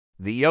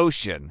The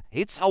ocean.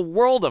 It's a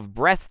world of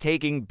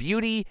breathtaking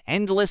beauty,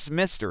 endless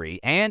mystery,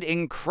 and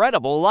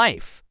incredible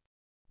life.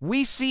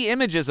 We see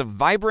images of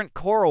vibrant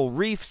coral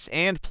reefs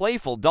and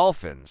playful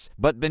dolphins,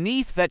 but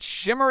beneath that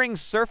shimmering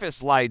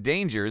surface lie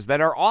dangers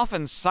that are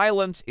often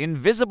silent,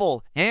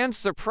 invisible, and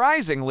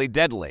surprisingly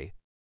deadly.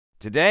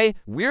 Today,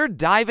 we're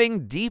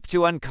diving deep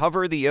to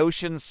uncover the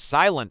ocean's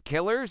silent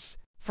killers.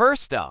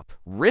 First up,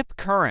 rip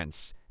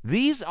currents.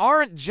 These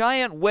aren't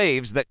giant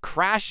waves that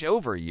crash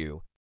over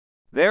you.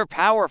 They're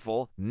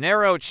powerful,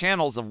 narrow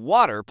channels of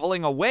water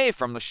pulling away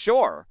from the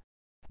shore.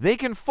 They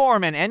can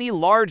form in any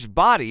large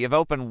body of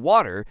open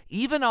water,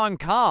 even on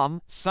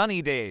calm,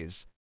 sunny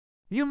days.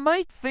 You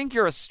might think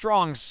you're a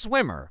strong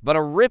swimmer, but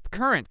a rip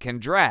current can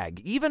drag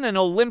even an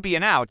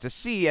Olympian out to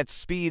sea at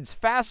speeds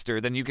faster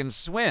than you can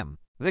swim.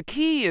 The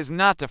key is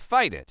not to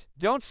fight it.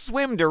 Don't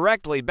swim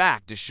directly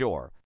back to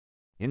shore.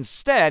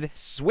 Instead,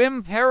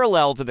 swim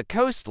parallel to the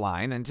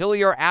coastline until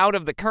you're out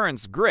of the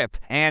current's grip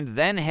and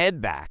then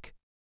head back.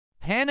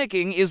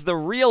 Panicking is the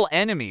real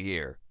enemy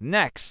here.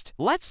 Next,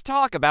 let's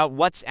talk about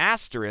what's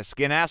asterisk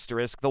in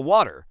the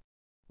water.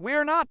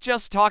 We're not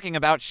just talking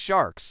about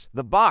sharks.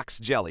 The box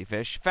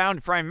jellyfish,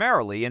 found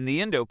primarily in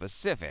the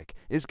Indo-Pacific,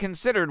 is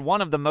considered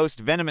one of the most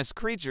venomous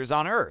creatures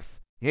on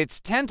Earth. Its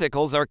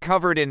tentacles are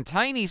covered in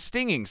tiny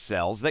stinging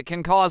cells that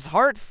can cause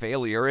heart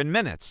failure in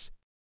minutes.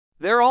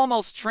 They're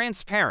almost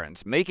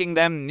transparent, making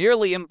them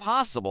nearly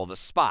impossible to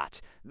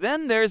spot.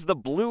 Then there's the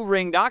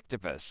blue-ringed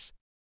octopus.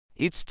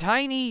 It's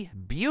tiny,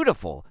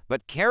 beautiful,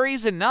 but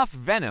carries enough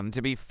venom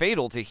to be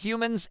fatal to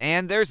humans,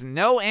 and there's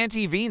no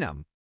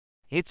antivenom.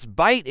 Its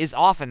bite is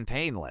often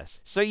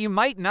painless, so you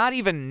might not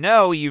even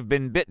know you've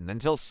been bitten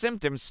until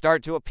symptoms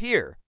start to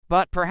appear.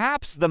 But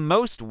perhaps the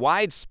most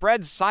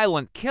widespread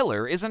silent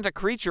killer isn't a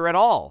creature at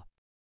all.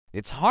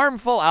 It's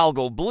harmful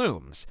algal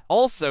blooms,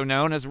 also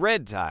known as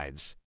red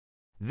tides.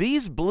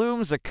 These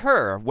blooms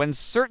occur when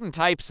certain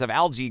types of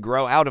algae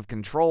grow out of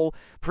control,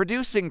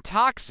 producing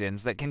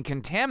toxins that can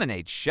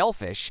contaminate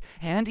shellfish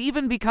and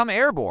even become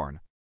airborne.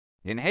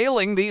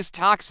 Inhaling these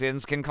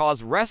toxins can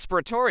cause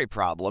respiratory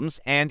problems,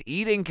 and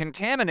eating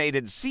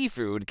contaminated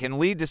seafood can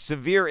lead to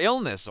severe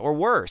illness or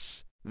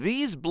worse.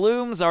 These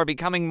blooms are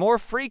becoming more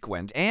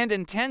frequent and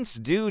intense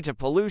due to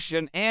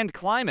pollution and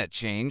climate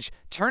change,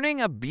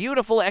 turning a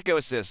beautiful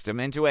ecosystem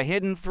into a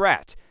hidden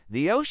threat.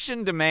 The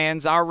ocean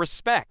demands our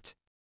respect.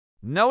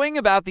 Knowing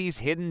about these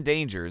hidden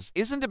dangers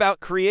isn't about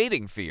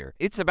creating fear.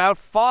 It's about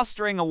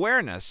fostering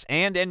awareness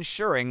and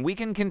ensuring we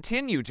can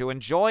continue to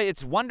enjoy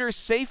its wonders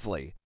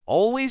safely.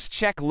 Always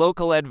check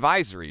local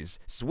advisories,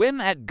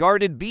 swim at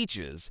guarded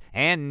beaches,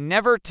 and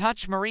never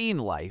touch marine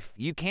life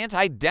you can't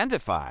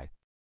identify.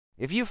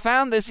 If you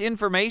found this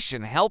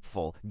information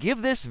helpful,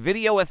 give this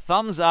video a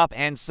thumbs up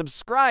and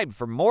subscribe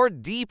for more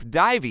deep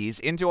dives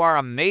into our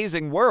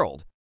amazing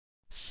world.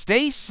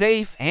 Stay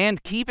safe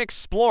and keep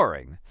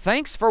exploring.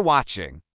 Thanks for watching.